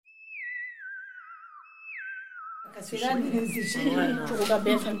C'est là, tu regardes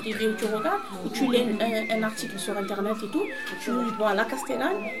BFM privé ou tu regardes, ou tu lis un article sur internet et tout, tu vois la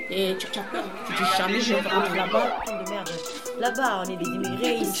Castellane et tu as peur. Tu dis jamais je rentre là-bas. De merde. Là-bas, on est des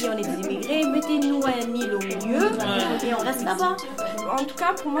immigrés, ici, on est des immigrés. Mettez-nous un île au milieu et on reste là-bas. En tout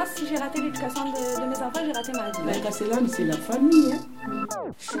cas, pour moi, si j'ai raté l'éducation de mes enfants, j'ai raté ma vie. La Castellane, c'est la famille.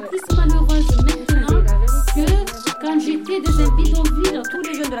 Je suis plus malheureuse maintenant que quand j'étais dans un bidonville. Tous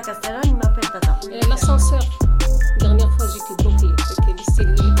les jeunes de la Castellane, ils m'appellent Tata. L'ascenseur. La dernière fois, j'étais bloquée. C'est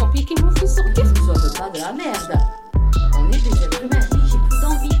les pompiers qui m'ont fait sortir. On ne veut pas de la merde. On est des êtres humains. J'ai plus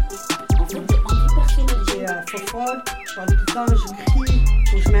d'envie. En fait, j'ai envie personnelle. J'ai fofolle, je parle tout le temps, je crie,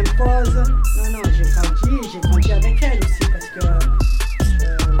 faut que je m'impose. Non, j'ai grandi avec elle aussi parce que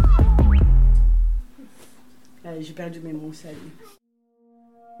j'ai perdu mes mots, ça y est.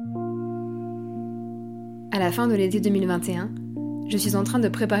 À la fin de l'été 2021, je suis en train de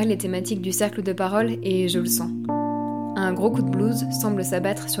préparer les thématiques du cercle de parole et je le sens. Un gros coup de blues semble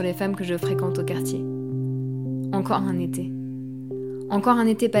s'abattre sur les femmes que je fréquente au quartier. Encore un été. Encore un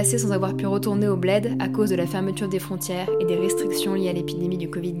été passé sans avoir pu retourner au bled à cause de la fermeture des frontières et des restrictions liées à l'épidémie du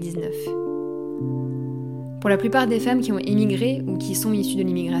Covid-19. Pour la plupart des femmes qui ont émigré ou qui sont issues de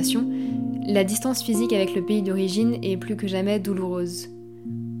l'immigration, la distance physique avec le pays d'origine est plus que jamais douloureuse.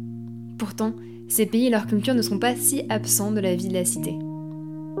 Pourtant, ces pays et leur culture ne sont pas si absents de la vie de la cité.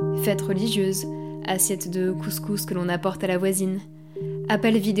 Fêtes religieuses, assiettes de couscous que l'on apporte à la voisine,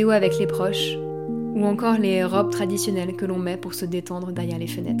 appels vidéo avec les proches, ou encore les robes traditionnelles que l'on met pour se détendre derrière les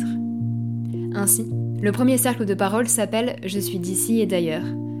fenêtres. Ainsi, le premier cercle de parole s'appelle « Je suis d'ici et d'ailleurs »,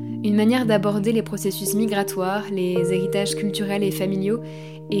 une manière d'aborder les processus migratoires, les héritages culturels et familiaux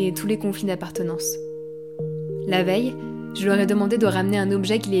et tous les conflits d'appartenance. La veille, je leur ai demandé de ramener un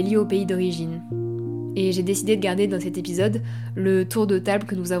objet qui les lie au pays d'origine. Et j'ai décidé de garder dans cet épisode le tour de table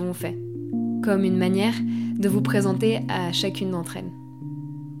que nous avons fait, comme une manière de vous présenter à chacune d'entre elles.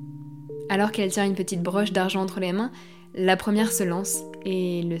 Alors qu'elle tient une petite broche d'argent entre les mains, la première se lance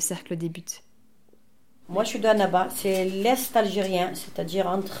et le cercle débute. Moi, je suis d'Annaba, c'est l'Est algérien, c'est-à-dire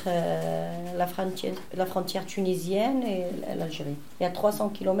entre la frontière tunisienne et l'Algérie. Il y a 300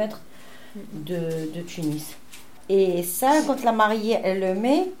 km de Tunis. Et ça, quand la mariée, elle le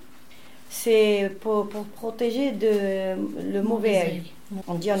met, c'est pour protéger le mauvais œil.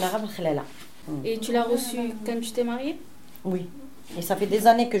 On dit en arabe khlala. Et tu l'as reçu quand tu t'es mariée ? Oui. Et ça fait des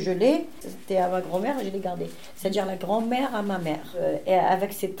années que je l'ai. C'était à ma grand-mère et je l'ai gardé. C'est-à-dire la grand-mère à ma mère. Et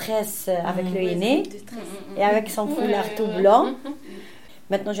avec ses tresses, avec le henné, et avec son foulard tout blanc.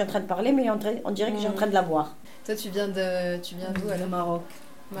 Maintenant, j'ai en train de parler, mais on dirait que j'ai en train de la voir. Toi, tu viens d'où alors ? Maroc.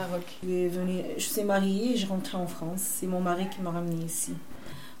 Maroc. Je suis mariée et je rentrais en France. C'est mon mari qui m'a ramenée ici.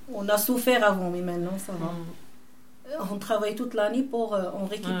 On a souffert avant, mais maintenant, ça va. On travaille toute l'année on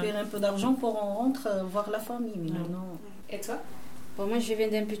récupère un peu d'argent pour on rentre voir la famille. Mais maintenant... Et toi ? Bon, moi, je viens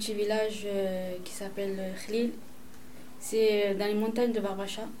d'un petit village qui s'appelle Khlil. C'est dans les montagnes de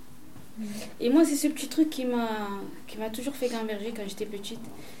Barbacha. Et moi, c'est ce petit truc qui m'a toujours fait gamberger quand j'étais petite.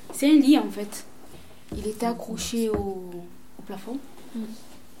 C'est un lit, en fait. Il était accroché au plafond.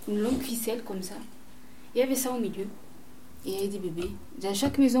 Une longue ficelle, comme ça. Il y avait ça au milieu. Et il y avait des bébés. Dans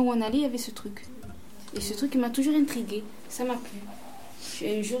chaque maison où on allait, il y avait ce truc. Et ce truc, il m'a toujours intriguée. Ça m'a plu.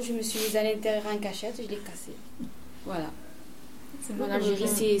 Un jour, je me suis mise à l'intérieur en cachette et je l'ai cassé. Voilà. L'Algérie,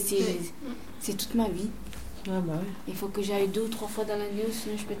 c'est toute ma vie. Ah bah ouais. Il faut que j'aille 2 ou 3 fois dans l'année,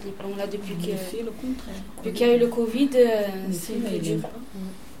 sinon je pète les plombs. Là, depuis qu'il y y a eu le Covid, c'est plus dur.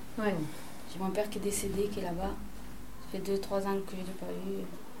 Ouais. J'ai mon père qui est décédé, qui est là-bas. Ça fait 2-3 ans que je ne l'ai pas vu.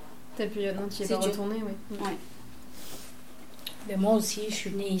 T'as pu, non, tu y es pas retournée, oui. Ouais. Mais moi aussi, je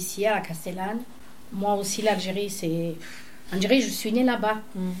suis née ici à la Castellane. Moi aussi, l'Algérie, c'est... On dirait que je suis née là-bas.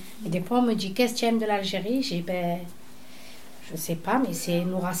 Et des fois, on me dit, qu'est-ce que tu aimes de l'Algérie ? J'ai dit, je sais pas, mais c'est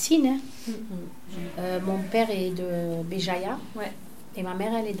nos racines. Mon père est de Béjaïa, et ma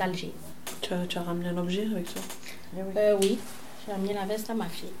mère, elle est d'Alger. Tu as ramené un objet avec toi ? Oui, j'ai ramené la veste à ma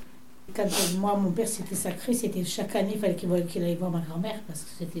fille. Quand moi, mon père, c'était sacré, c'était chaque année, il fallait qu'il aille voir ma grand-mère, parce que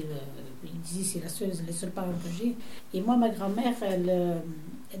c'était, il disait, c'est les seuls parents que j'ai. Et moi, ma grand-mère, elle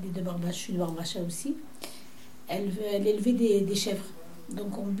est de Barbacha, je suis de Barbacha aussi. Elle élevait des chèvres.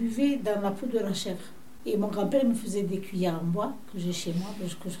 Donc, on buvait dans la peau de la chèvre. Et mon grand-père me faisait des cuillères en bois que j'ai chez moi,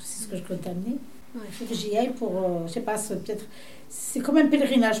 c'est ce que je compte amener. Il faut que j'y aille pour, je sais pas, c'est comme un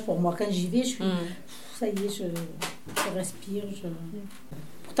pèlerinage pour moi. Quand j'y vais, je suis, ça y est, je respire.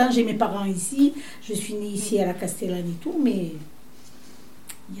 Pourtant, j'ai mes parents ici, je suis née ici à la Castellane et tout, mais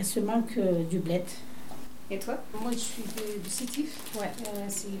il y a ce manque du bled. Et toi ? Moi, je suis de Sétif.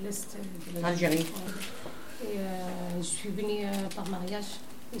 C'est l'Est de Algérie. Et je suis venue par mariage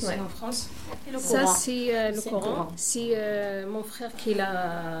ici en France. Et le Ça, Coran. c'est le C'est Coran. le Coran. C'est mon frère qui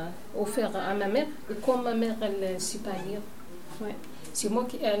l'a offert à ma mère. Et comme ma mère, elle ne sait pas lire, ouais. C'est moi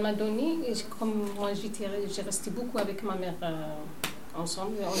qui elle m'a donné. Et comme moi, j'ai resté beaucoup avec ma mère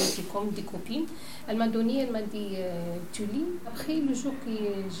ensemble. On était comme des copines. Elle m'a donné, elle m'a dit, tu lis. Après, le jour que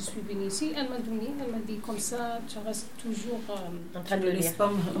je suis venue ici, elle m'a donné, elle m'a dit, comme ça, tu restes toujours En train de lire. C'est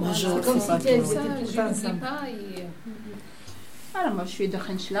comme c'est comme si tu étais ça, je ne sais pas. Et, Alors, moi, je suis de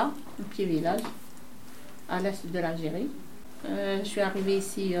Khenchla, un petit village, à l'est de l'Algérie. Je suis arrivée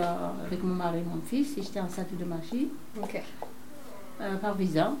ici avec mon mari et mon fils, et j'étais enceinte de ma fille, Ok. par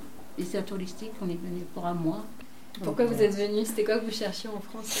visa touristique. On est venu pour un mois. Pourquoi vous êtes venus? C'était quoi que vous cherchiez en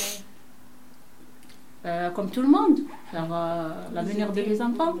France? Comme tout le monde, faire l'avenir de mes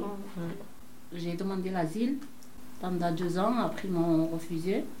enfants. J'ai demandé l'asile pendant 2 ans, après ils m'ont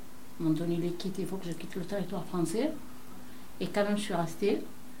refusé. Ils m'ont donné les kits, il faut que je quitte le territoire français. Et quand même, je suis restée.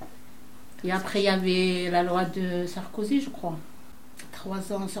 Et après, il y avait la loi de Sarkozy, je crois.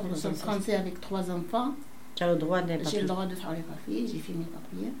 3 ans sur le sol français avec 3 enfants. Tu as le droit d'être. J'ai le droit de faire les papiers, j'ai fait mes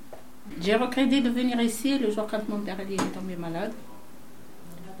papiers. J'ai regretté de venir ici le jour quand mon père il est tombé malade.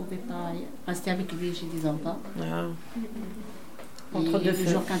 Je ne pouvais pas rester avec lui, j'ai des enfants. Ah. Et Entre deux le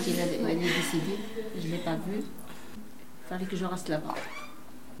feux. jour quand il est décédé, je ne l'ai pas vu. Il fallait que je reste là-bas.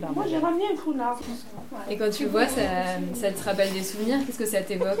 Moi, j'ai ramené un foulard. Et quand tu le vois, ça te rappelle des souvenirs? Qu'est-ce que ça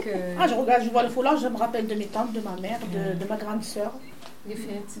t'évoque? Ah, je vois le foulard, je me rappelle de mes tantes, de ma mère, de ma grande sœur, les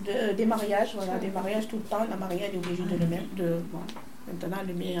fêtes. des mariages, voilà, des mariages tout le temps. La mariée elle est obligée de le mettre. Maintenant, elle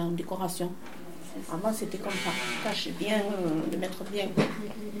le met en décoration. Avant, c'était comme ça, cacher bien, le mettre bien.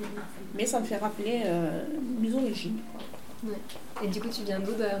 Mais ça me fait rappeler mes origines. Ouais. Et du coup, tu viens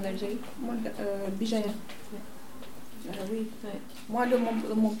d'où en Algérie? Moi, Bijaya. Oui. Ouais. Moi,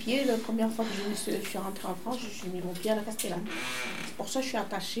 mon pied, la première fois que je suis rentrée en France, j'ai mis mon pied à la Castellane. C'est pour ça que je suis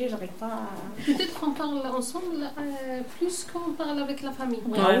attachée, j'arrive pas à... Peut-être on parle ensemble plus qu'on parle avec la famille.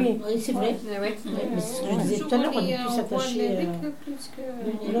 Ah oui. Oui, c'est vrai. Ouais. Je disais tout à l'heure, on est plus attachés.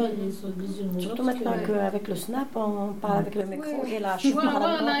 Surtout maintenant qu'avec le snap, on parle avec le micro et la chute par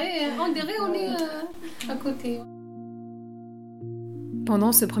la main. On dirait on est à côté.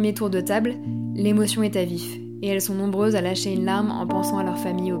 Pendant ce premier tour de table, l'émotion est à vif, et elles sont nombreuses à lâcher une larme en pensant à leur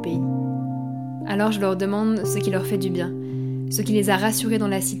famille au pays. Alors je leur demande ce qui leur fait du bien, ce qui les a rassurées dans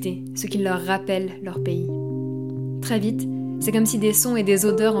la cité, ce qui leur rappelle leur pays. Très vite, c'est comme si des sons et des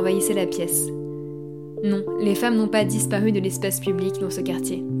odeurs envahissaient la pièce. Non, les femmes n'ont pas disparu de l'espace public dans ce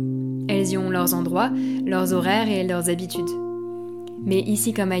quartier. Elles y ont leurs endroits, leurs horaires et leurs habitudes. Mais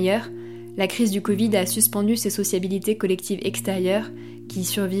ici comme ailleurs, la crise du Covid a suspendu ces sociabilités collectives extérieures qui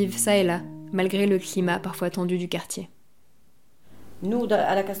survivent ça et là, malgré le climat parfois tendu du quartier. Nous,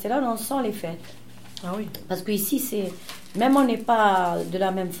 à la Castellane, on sent les fêtes. Ah oui. Parce qu'ici, même on n'est pas de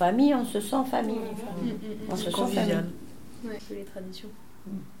la même famille, on se sent famille. On se sent famille. Convivial. Ouais, les traditions.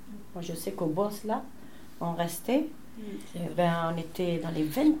 Moi, je sais qu'au boss, là, on restait. On était dans les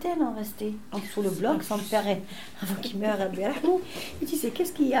vingtaines, on restait en dessous le bloc. Son père, avant qu'il meure, il disait,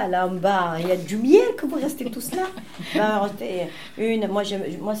 qu'est-ce qu'il y a là en bas? Il y a du miel que vous restez tous là?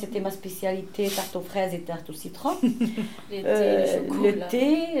 Moi, c'était ma spécialité, tarte aux fraises et tarte au citron. Le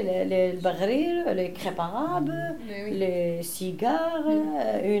thé, le baril, les crêpes arabes, les cigares.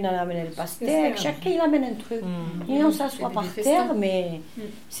 Une, elle amenait le pastèque. Chacun, il amène un truc. Et on s'assoit par terre, mais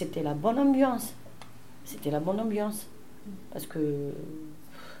c'était la bonne ambiance. C'était la bonne ambiance. Parce que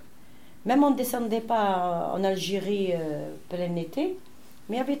même on ne descendait pas en Algérie plein été,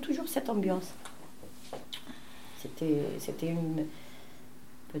 mais il y avait toujours cette ambiance. C'était on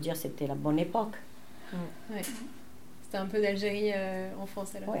peut dire c'était la bonne époque. Ouais. C'était un peu d'Algérie en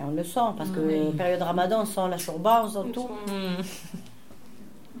France alors. Oui, on le sent, parce que période Ramadan, on sent la chorba, on sent tout.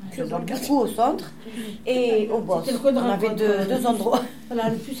 Je sens beaucoup au centre et au boss. On avait deux endroits.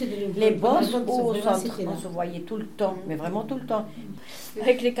 Les boss ou au centre. On se voyait tout le temps, mais vraiment tout le temps.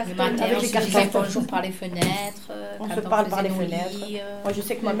 Avec les cartons. Avec les cartons. Bonjour par les fenêtres. On se parle par les fenêtres. Moi, je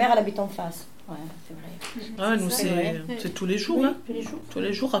sais que ma mère, elle habite en face. Ouais, c'est vrai. Ah, nous, c'est tous les jours. Oui, hein. tous les jours. Tous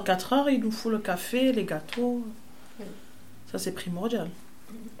les jours, à 4 heures, il nous faut le café, les gâteaux. Ça, c'est primordial.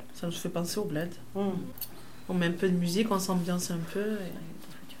 Ça nous fait penser au bled. On met un peu de musique, on s'ambiance un peu.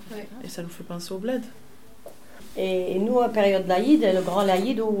 Et ça nous fait penser au bled. Et nous, à période laïd, le grand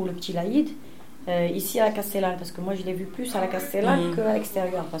laïd ou le petit laïd, ici à la Castellane, parce que moi je l'ai vu plus à la Castellane qu'à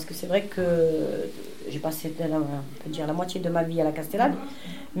l'extérieur, parce que c'est vrai que j'ai passé on peut dire la moitié de ma vie à la Castellane,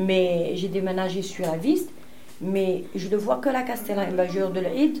 mais j'ai déménagé sur la Viste, Mais je ne vois que la Castellane. Et le jour de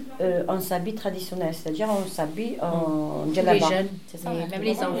l'Eid, on s'habille traditionnel, c'est-à-dire on s'habille en djellaba. Les jeunes, c'est ça. Même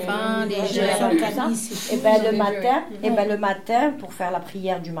les enfants, les jeunes, jeunes. Et le matin, pour faire la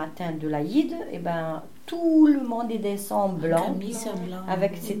prière du matin de l'Aïd, et ben tout le monde est descend en blanc,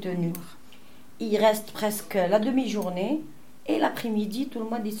 avec ses tenues. Il reste presque la demi-journée et l'après-midi, tout le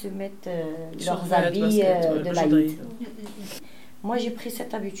monde ils se mettent leurs habits de l'Aïd. Moi, j'ai pris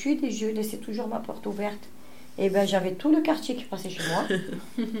cette habitude et je laissais toujours ma porte ouverte. Et ben j'avais tout le quartier qui passait chez moi.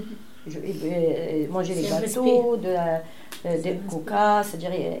 Je mangeais les gâteaux, des coca,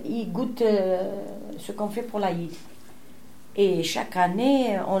 c'est-à-dire ils goûtent ce qu'on fait pour l'Aïd. Et chaque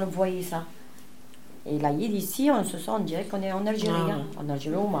année, on voyait ça. Et l'Aïd ici, on se sent, on dirait qu'on est en Algérie. En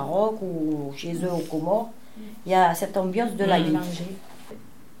Algérie, au Maroc, ou chez eux, aux Comores. Il y a cette ambiance de l'Aïd.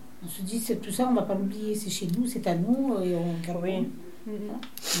 On se dit, c'est tout ça, on ne va pas l'oublier. C'est chez nous, c'est à nous, et on garde. Oui.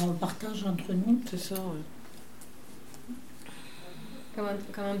 On le partage entre nous. C'est ça, oui. Comme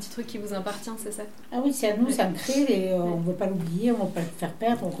un petit truc qui vous appartient, c'est ça? Ah oui, c'est à nous, c'est ancré et on ne veut pas l'oublier, on ne veut pas le faire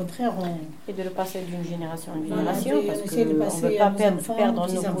perdre, au contraire. Et de le passer d'une génération à une génération, parce qu'on ne veut pas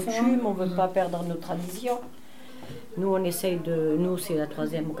perdre nos coutumes, on ne veut pas perdre nos traditions. Nous, on essaye de... Nous, c'est la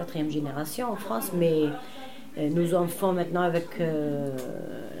 3e ou 4e génération en France, mais nos enfants, maintenant, avec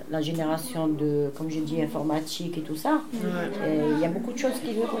la génération de, comme je dis, informatique et tout ça, il y a beaucoup de choses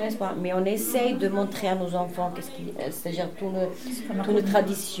qu'ils ne connaissent pas. Mais on essaye de montrer à nos enfants, c'est-à-dire toutes nos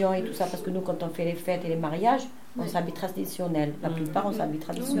traditions et tout ça, parce que nous, quand on fait les fêtes et les mariages, on s'habille traditionnel. La plupart, on s'habille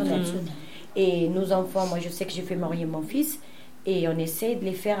traditionnel. Et nos enfants, moi, je sais que j'ai fait marier mon fils, et on essaie de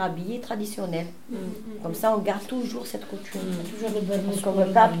les faire habiller traditionnels. Comme ça, on garde toujours cette coutume. Parce qu'on ne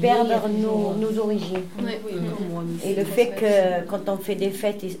veut pas perdre nos origines. Et le fait que quand on fait des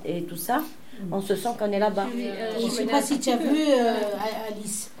fêtes et tout ça, on se sent qu'on est là-bas. Je ne sais pas si tu as vu,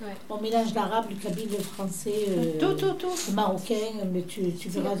 Alice, on mélange l'arabe, le kabyle, le français, le marocain, mais tu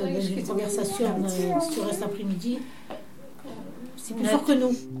verras dans une conversation, si tu restes l'après-midi, c'est plus fort que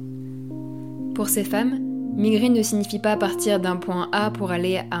nous. Pour ces femmes, migrer ne signifie pas partir d'un point A pour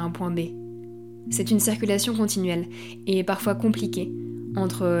aller à un point B. C'est une circulation continuelle et parfois compliquée,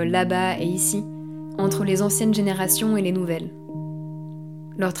 entre là-bas et ici, entre les anciennes générations et les nouvelles.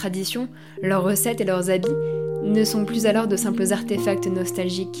 Leurs traditions, leurs recettes et leurs habits ne sont plus alors de simples artefacts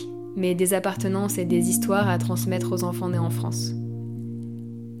nostalgiques, mais des appartenances et des histoires à transmettre aux enfants nés en France.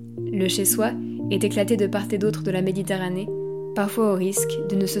 Le chez-soi est éclaté de part et d'autre de la Méditerranée, parfois au risque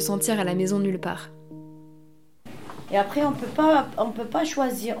de ne se sentir à la maison nulle part. Et après, on peut pas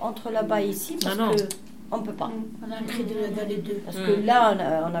choisir entre là-bas et ici, parce que on peut pas. On a appris dans les deux. Parce que là,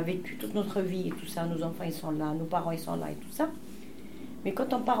 on a vécu toute notre vie et tout ça, nos enfants ils sont là, nos parents ils sont là et tout ça. Mais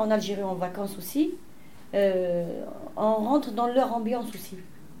quand on part en Algérie en vacances aussi, on rentre dans leur ambiance aussi.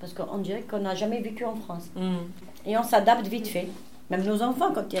 Parce qu'on dirait qu'on n'a jamais vécu en France. Et on s'adapte vite fait. Même nos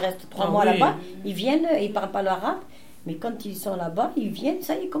enfants, quand ils restent 3 mois là-bas, ils viennent, ils ne parlent pas l'arabe. Mais quand ils sont là-bas, ils viennent,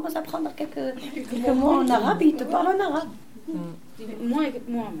 ça, ils commencent à prendre quelques mots en arabe et ils te parlent en arabe. Moi,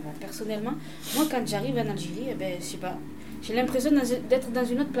 personnellement, quand j'arrive en Algérie, je sais pas, j'ai l'impression d'être dans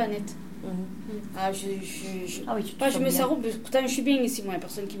une autre planète. Je me sers, pourtant je suis bien ici, moi, il n'y a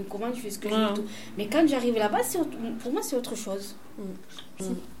personne qui me commande, je fais ce que je veux tout. Mais quand j'arrive là-bas, pour moi, c'est autre chose. Je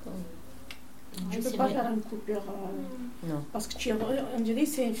ne peux pas faire une coupure. Parce que on dirait que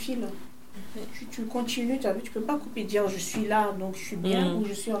c'est un fil. Tu continues, tu ne peux pas couper, dire je suis là, donc je suis bien, ou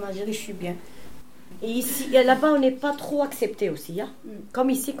je suis en Algérie, je suis bien. Et ici, là-bas, on n'est pas trop accepté aussi. Hein?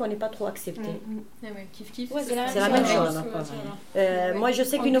 Comme ici, qu'on n'est pas trop accepté. Kiff-kiff. Ouais, c'est la même chose. Moi, je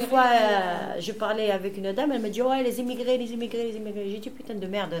sais qu'une fois, je parlais avec une dame, elle me dit, ouais, les immigrés. J'ai dit, putain de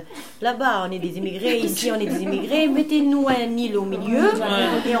merde. Là-bas, on est des immigrés, ici, on est des immigrés. Mettez-nous un île au milieu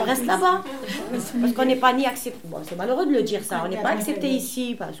et on reste là-bas. Parce qu'on n'est pas ni accepté. Bon, c'est malheureux de le dire ça. On n'est pas accepté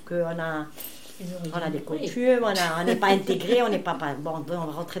ici parce qu'on a des coutumes, on n'est pas intégré, on n'est pas... Bon, on va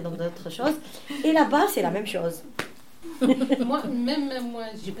rentrer dans d'autres choses. Et là-bas, c'est la même chose. moi,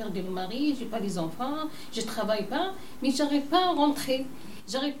 j'ai perdu le mari, j'ai pas des enfants, je travaille pas, mais j'arrive pas à rentrer.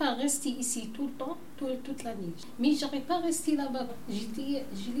 J'arrive pas à rester ici tout le temps, toute l'année. Mais j'arrive pas à rester là-bas. J'ai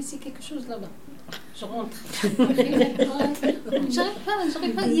laissé quelque chose là-bas. Je rentre.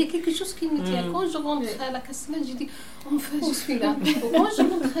 J'arrive pas. Il y a quelque chose qui me tient. Quand je rentre à la Castellane, j'ai dit, enfin, je suis là. Quand je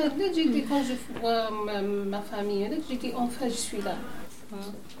rentre à l'aide, j'ai dit, quand je vois ma famille, j'ai dit, enfin, je suis là.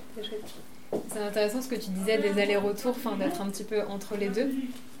 C'est intéressant ce que tu disais des allers-retours, d'être un petit peu entre les deux.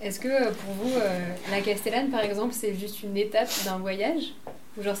 Est-ce que pour vous, la Castellane, par exemple, c'est juste une étape d'un voyage?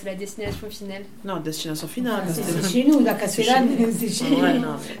 Ou genre c'est la destination finale? Non, destination finale. C'est chez nous, la Castellane, c'est chez nous.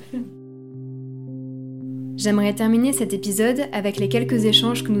 J'aimerais terminer cet épisode avec les quelques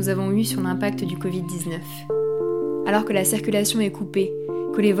échanges que nous avons eus sur l'impact du Covid-19. alors que la circulation est coupée,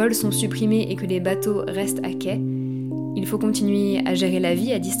 que les vols sont supprimés et que les bateaux restent à quai, il faut continuer à gérer la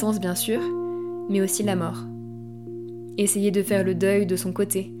vie à distance bien sûr, mais aussi la mort. Essayer de faire le deuil de son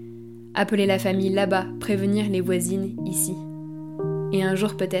côté, appeler la famille là-bas, prévenir les voisines ici. Et un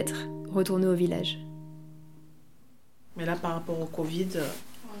jour peut-être, retourner au village. Mais là, par rapport au Covid,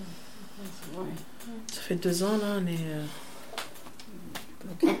 ça fait 2 ans, là,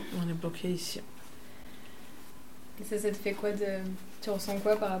 on est bloqué ici. Et ça te fait quoi Tu ressens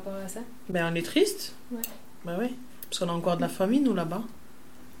quoi par rapport à ça? Ben, on est triste. Ouais. Ben oui, parce qu'on a encore de la famille, nous, là-bas.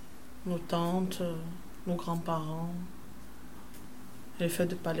 Nos tantes, nos grands-parents. Et le fait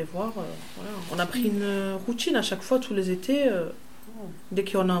de ne pas les voir, voilà. On a pris une routine à chaque fois, tous les étés. Dès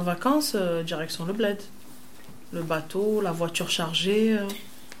qu'on est en vacances, direction le bled. Le bateau, la voiture chargée.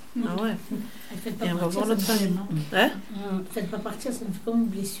 Ah ouais. Et on va voir notre famille. Hein? Faites pas partir, ça nous fait comme une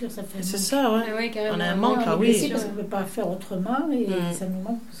blessure. Ça fait c'est ça, ouais. Ah ouais, on a un manque, là, oui. Parce qu'on ne peut pas faire autrement et ça nous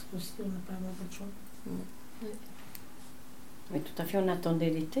manque parce qu'on n'a pas beaucoup de choix. Mais tout à fait, on attendait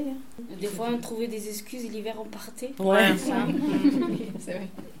l'été. Hein. Des fois, on trouvait des excuses et l'hiver, on partait. Ouais. C'est vrai.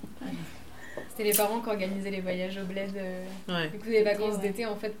 C'était les parents qui organisaient les voyages au bled. Du coup, les vacances d'été,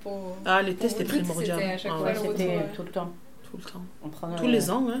 en fait, pour... Ah, l'été, c'était primordial. C'était à chaque fois le retour. C'était tout le temps. Tout le temps. On prenait, tous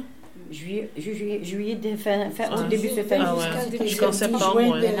les ans, hein. Juillet, au début de fin. Ah ouais. Jusqu'en septembre.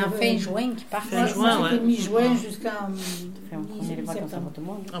 Il y en a fin juin qui part. Fin juin, ouais. Mi-juin jusqu'à... On prenait les vacances avant tout le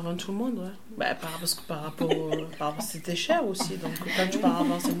monde. Avant tout le monde, ouais. Bah, parce que par rapport c'était cher aussi. Donc, quand tu pars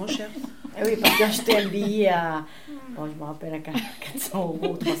avant, c'est moins cher. Et oui, parce que j'ai acheté un billet à... Bon, je me rappelle à 400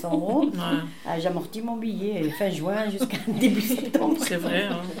 €, 300 €. Ouais. J'amortis mon billet fin juin jusqu'à début septembre. C'est vrai.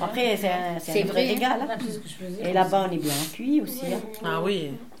 Hein. Après, c'est un vrai régal. Hein. Et là-bas, on est bien accueillis aussi. Hein. Ah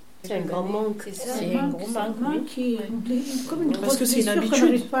oui. C'est un grand manque. C'est un gros manque qui est comme une parce que c'est une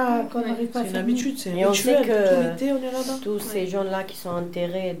habitude. C'est une habitude, c'est et on sait que tout l'été, on est là-bas. Tous ces gens-là qui sont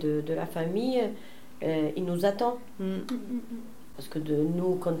enterrés de la famille, ils nous attendent. Parce que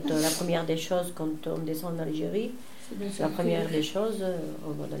nous, quand la première des choses, quand on descend en Algérie, la première des choses,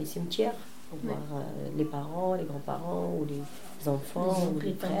 on va dans les cimetières, on va voir les parents, les grands-parents, ou les enfants, ou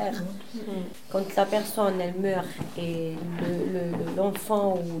les frères. Quand la personne, elle meurt, et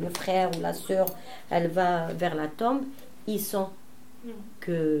l'enfant, ou le frère, ou la sœur, elle va vers la tombe, ils sentent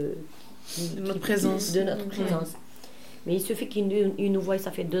de notre présence. Mais il suffit qu'ils nous voient,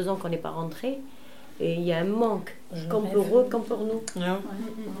 ça fait 2 ans qu'on n'est pas rentré, et il y a un manque, comme pour eux, comme pour nous.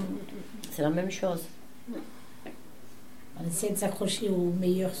 C'est la même chose. On essaie de s'accrocher aux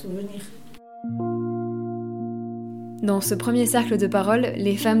meilleurs souvenirs. Dans ce premier cercle de parole,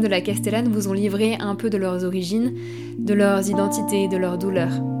 les femmes de la Castellane vous ont livré un peu de leurs origines, de leurs identités, de leurs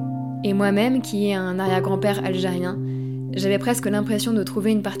douleurs. Et moi-même, qui ai un arrière-grand-père algérien, j'avais presque l'impression de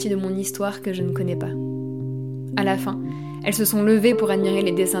trouver une partie de mon histoire que je ne connais pas. À la fin, elles se sont levées pour admirer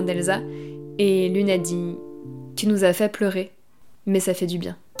les dessins d'Elsa, et l'une a dit « Tu nous as fait pleurer, mais ça fait du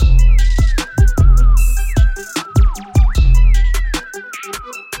bien ».